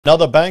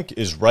Another bank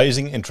is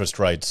raising interest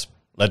rates.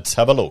 Let's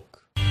have a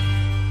look.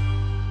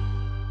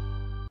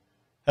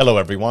 Hello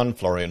everyone,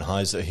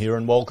 Florian.Heise here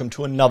and welcome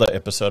to another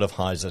episode of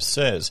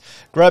HeiseSays.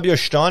 Grab your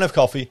stein of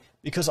coffee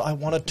because I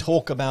want to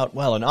talk about,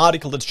 well, an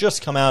article that's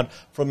just come out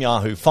from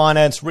Yahoo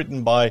Finance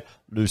written by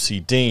Lucy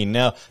Dean.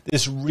 Now,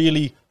 this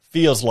really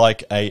feels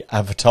like an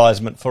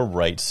advertisement for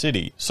Rate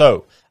City.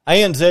 So,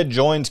 ANZ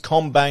joins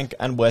CommBank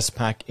and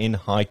Westpac in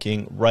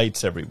hiking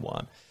rates,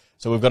 everyone.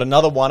 So we've got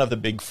another one of the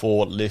big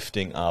four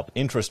lifting up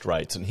interest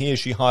rates. And here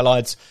she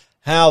highlights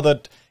how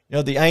that,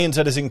 the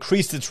ANZ has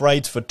increased its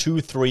rates for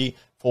 2, 3,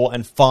 4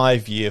 and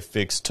 5 year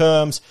fixed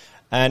terms.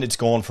 And it's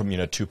gone from,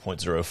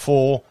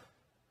 2.04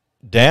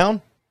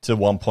 down to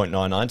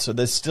 1.99. So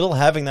they're still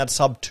having that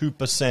sub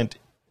 2%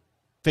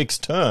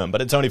 fixed term,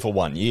 but it's only for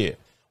 1 year,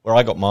 where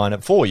I got mine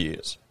at 4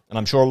 years. And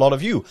I'm sure a lot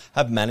of you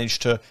have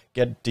managed to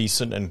get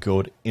decent and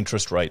good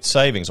interest rate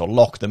savings or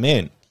lock them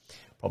in.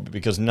 Probably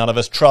because none of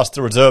us trust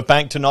the Reserve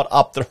Bank to not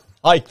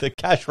hike the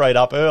cash rate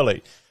up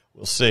early.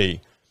 We'll see.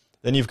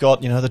 Then you've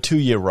got, the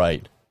 2-year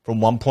rate from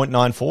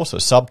 1.94, so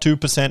sub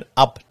 2%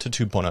 up to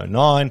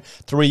 2.09.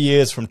 3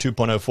 years from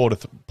 2.04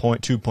 to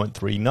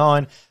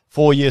 2.39.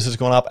 4 years has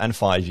gone up and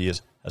 5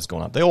 years has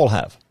gone up. They all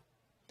have.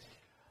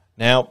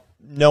 Now,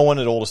 no one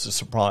at all is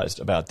surprised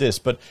about this,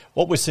 but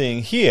what we're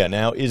seeing here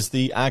now is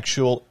the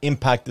actual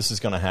impact this is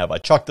going to have. I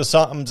chucked the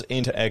sums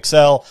into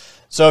Excel.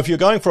 So if you're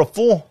going for a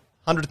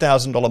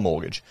 $400,000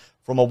 mortgage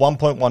from a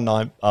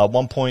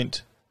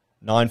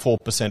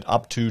 1.94%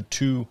 up to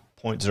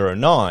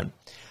 2.09,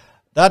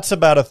 that's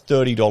about a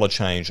 $30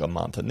 change a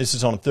month. And this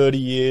is on 30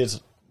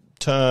 years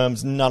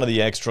terms, none of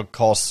the extra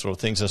costs or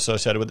things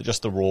associated with it,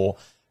 just the raw,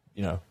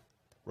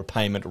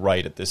 repayment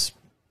rate at this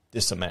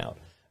amount,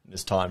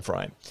 this time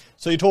frame.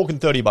 So you're talking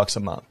 $30 a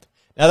month.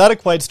 Now that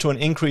equates to an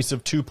increase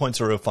of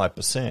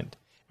 2.05%.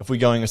 If we're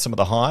going with some of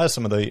the higher,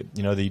 some of the,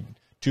 the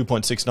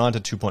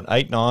 2.69 to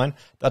 2.89,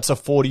 that's a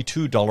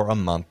 $42 a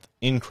month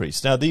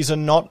increase. Now, these are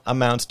not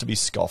amounts to be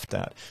scoffed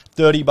at.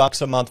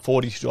 $30 a month,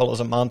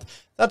 $42 a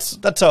month,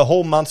 that's a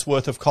whole month's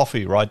worth of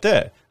coffee right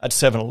there at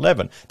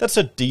 7-Eleven. That's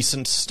a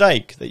decent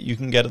steak that you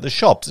can get at the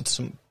shops. It's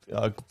some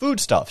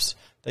foodstuffs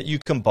that you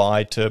can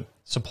buy to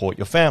support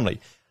your family.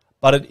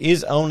 But it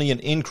is only an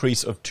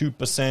increase of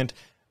 2%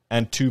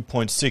 and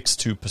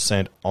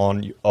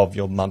 2.62% of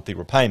your monthly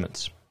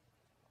repayments.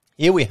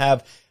 Here we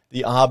have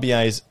the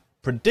RBA's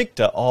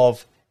predictor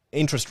of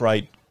interest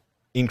rate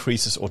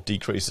increases or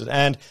decreases.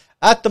 And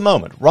at the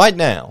moment, right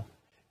now,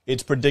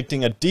 it's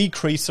predicting a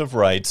decrease of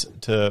rates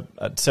to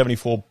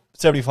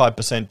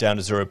 75% down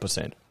to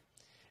 0%.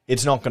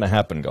 It's not going to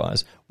happen,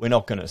 guys. We're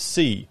not going to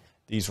see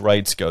these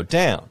rates go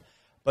down.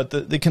 But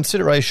the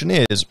consideration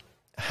is,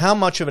 how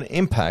much of an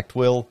impact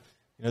will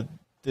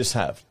this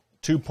have?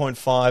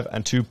 2.5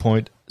 and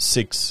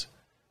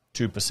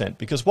 2.62%.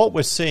 Because what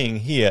we're seeing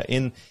here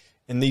in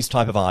these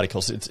type of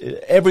articles,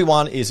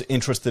 everyone is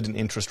interested in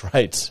interest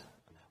rates.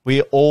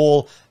 We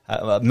all,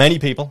 many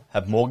people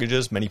have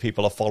mortgages. Many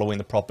people are following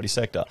the property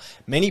sector.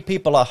 Many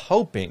people are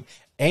hoping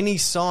any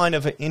sign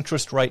of an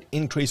interest rate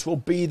increase will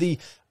be the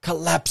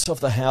collapse of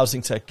the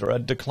housing sector, a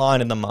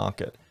decline in the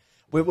market.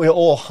 We're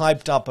all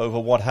hyped up over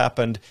what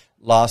happened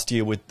last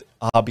year with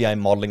RBA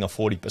modeling a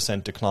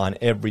 40% decline,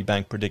 every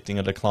bank predicting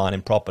a decline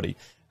in property.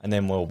 And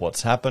then, well,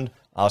 what's happened?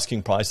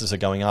 Asking prices are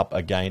going up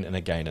again and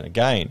again and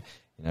again.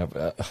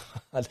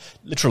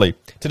 Literally,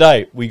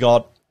 today we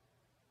got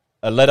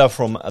a letter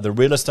from the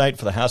real estate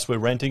for the house we're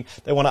renting.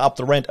 They want to up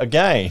the rent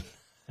again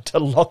to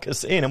lock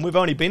us in, and we've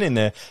only been in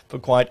there for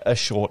quite a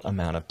short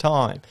amount of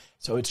time.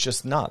 So it's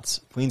just nuts.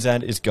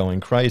 Queensland is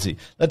going crazy.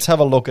 Let's have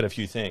a look at a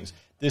few things.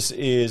 This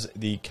is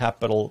the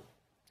capital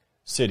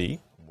city.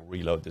 We'll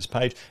reload this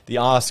page. The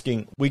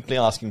weekly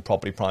asking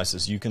property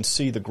prices. You can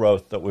see the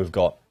growth that we've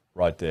got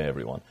right there,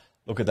 everyone.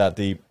 Look at that.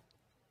 The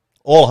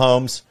all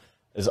homes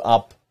is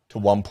up to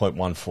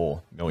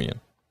 1.14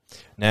 million.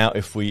 Now,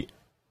 if we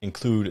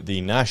include the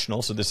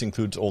national, so this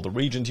includes all the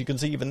regions, you can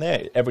see even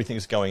there,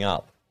 everything's going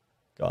up,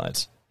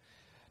 guys.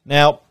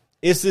 Now,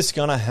 is this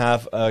going to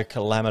have a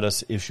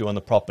calamitous issue on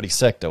the property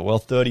sector? Well,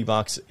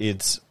 $30,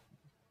 it's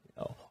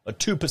a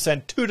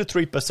 2%, 2 to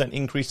 3%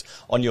 increase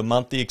on your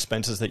monthly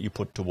expenses that you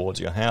put towards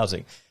your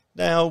housing.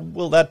 Now,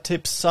 will that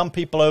tip some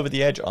people over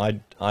the edge? I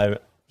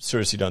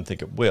seriously don't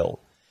think it will.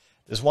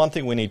 There's one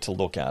thing we need to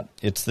look at.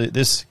 It's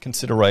this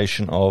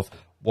consideration of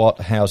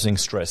what housing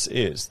stress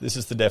is. This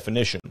is the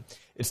definition.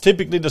 It's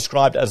typically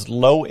described as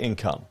low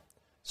income.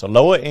 So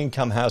lower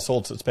income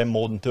households that spend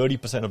more than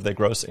 30% of their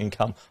gross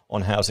income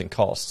on housing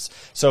costs.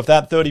 So if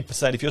that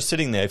 30%, if you're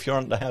sitting there, if you're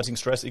under housing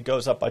stress, it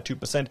goes up by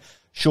 2%,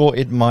 sure,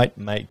 it might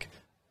make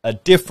a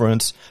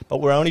difference, but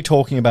we're only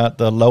talking about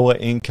the lower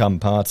income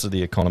parts of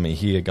the economy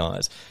here,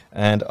 guys.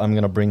 And I'm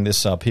going to bring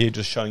this up here,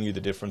 just showing you the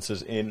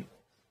differences in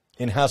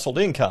household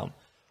income.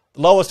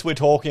 The lowest we're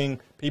talking,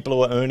 people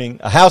who are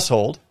earning a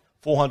household,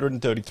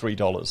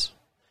 $433.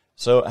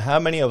 So how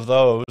many of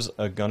those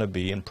are going to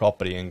be in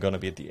property and going to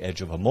be at the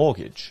edge of a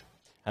mortgage?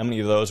 How many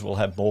of those will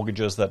have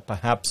mortgages that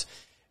perhaps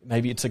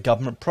maybe it's a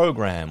government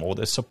program or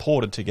they're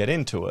supported to get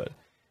into it?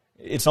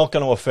 It's not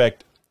going to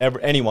affect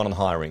anyone on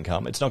higher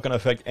income. It's not going to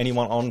affect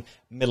anyone on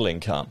middle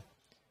income.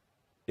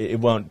 It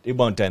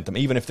won't dent them,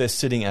 even if they're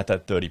sitting at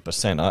that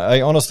 30%.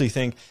 I honestly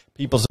think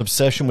people's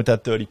obsession with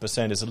that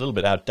 30% is a little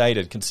bit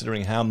outdated,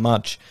 considering how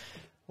much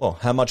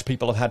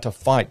people have had to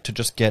fight to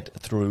just get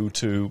through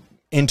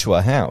into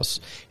a house.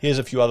 Here's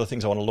a few other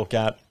things I want to look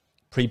at.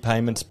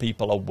 Prepayments,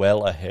 people are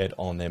well ahead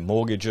on their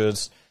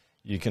mortgages.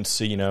 You can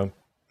see, not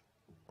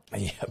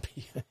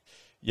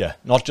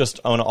just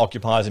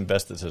owner-occupiers,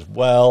 investors as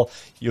well.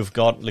 You've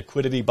got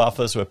liquidity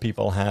buffers where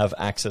people have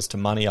access to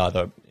money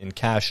either in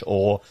cash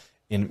or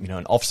in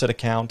an offset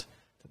account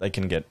that they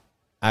can get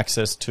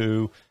access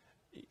to.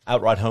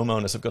 Outright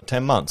homeowners have got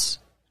 10 months,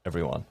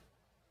 everyone.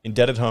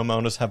 Indebted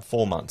homeowners have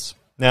 4 months.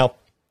 Now,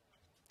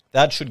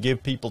 that should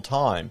give people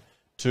time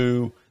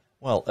to,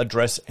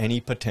 address any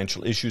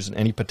potential issues and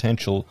any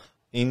potential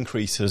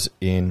increases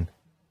in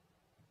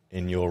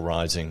your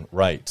rising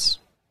rates,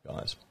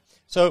 guys.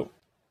 So,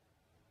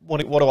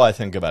 what do I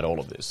think about all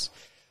of this?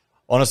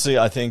 Honestly,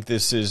 I think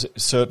this is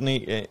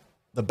certainly,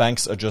 the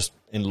banks are just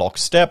in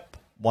lockstep.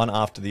 One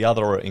after the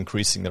other are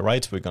increasing the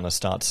rates. We're going to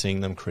start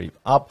seeing them creep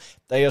up.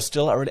 They are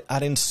still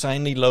at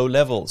insanely low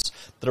levels.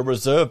 The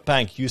Reserve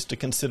Bank used to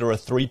consider a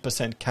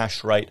 3%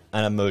 cash rate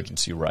an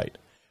emergency rate.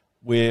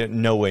 We're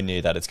nowhere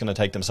near that. It's going to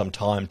take them some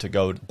time to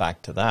go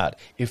back to that,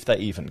 if they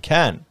even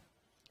can.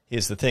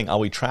 Here's the thing. Are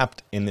we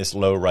trapped in this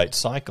low rate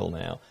cycle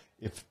now?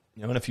 If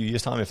in a few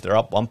years' time, if they're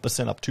up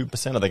 1%, up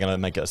 2%, are they going to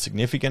make a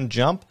significant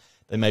jump?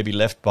 They may be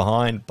left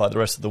behind by the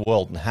rest of the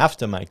world and have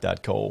to make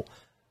that call.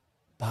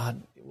 But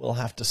we'll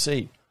have to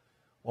see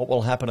what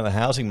will happen in the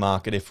housing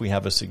market if we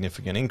have a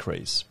significant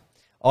increase.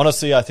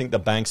 Honestly, I think the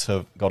banks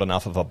have got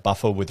enough of a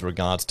buffer with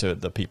regards to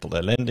the people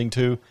they're lending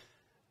to.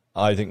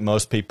 I think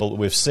most people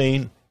we've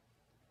seen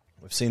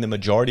the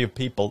majority of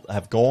people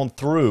have gone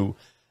through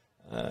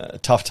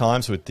tough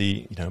times with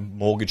the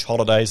mortgage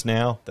holidays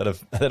now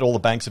that all the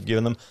banks have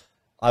given them.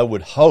 I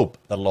would hope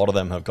that a lot of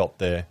them have got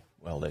their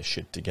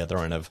shit together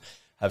and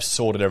have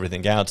sorted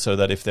everything out so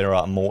that if there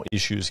are more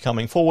issues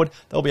coming forward,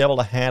 they'll be able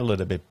to handle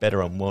it a bit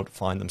better and won't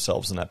find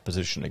themselves in that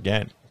position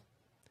again.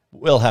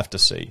 We'll have to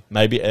see.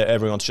 Maybe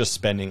everyone's just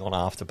spending on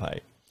Afterpay.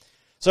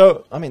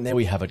 So, there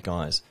we have it,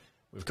 guys.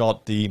 We've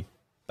got the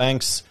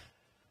banks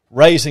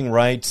raising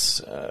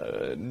rates,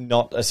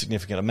 not a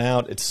significant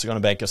amount. It's going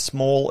to make a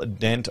small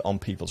dent on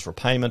people's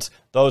repayments.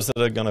 Those that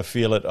are going to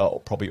feel it are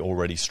probably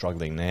already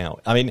struggling now.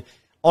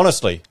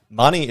 Honestly,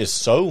 money is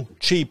so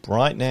cheap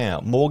right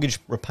now. Mortgage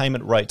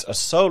repayment rates are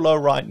so low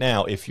right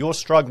now. If you're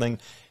struggling,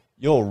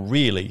 you're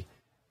really,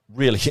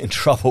 really in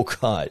trouble,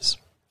 guys.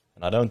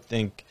 And I don't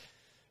think,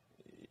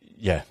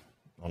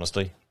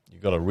 honestly,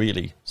 you've got to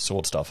really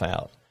sort stuff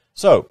out.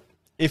 So,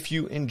 if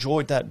you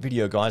enjoyed that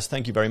video, guys,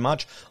 thank you very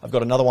much. I've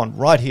got another one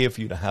right here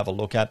for you to have a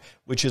look at,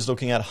 which is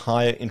looking at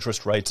higher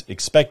interest rates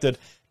expected.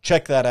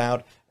 Check that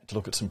out to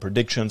look at some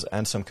predictions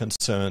and some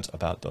concerns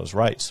about those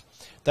rates.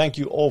 Thank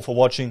you all for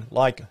watching.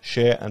 Like,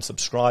 share, and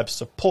subscribe.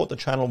 Support the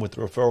channel with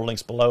the referral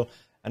links below,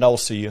 and I'll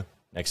see you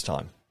next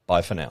time.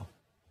 Bye for now.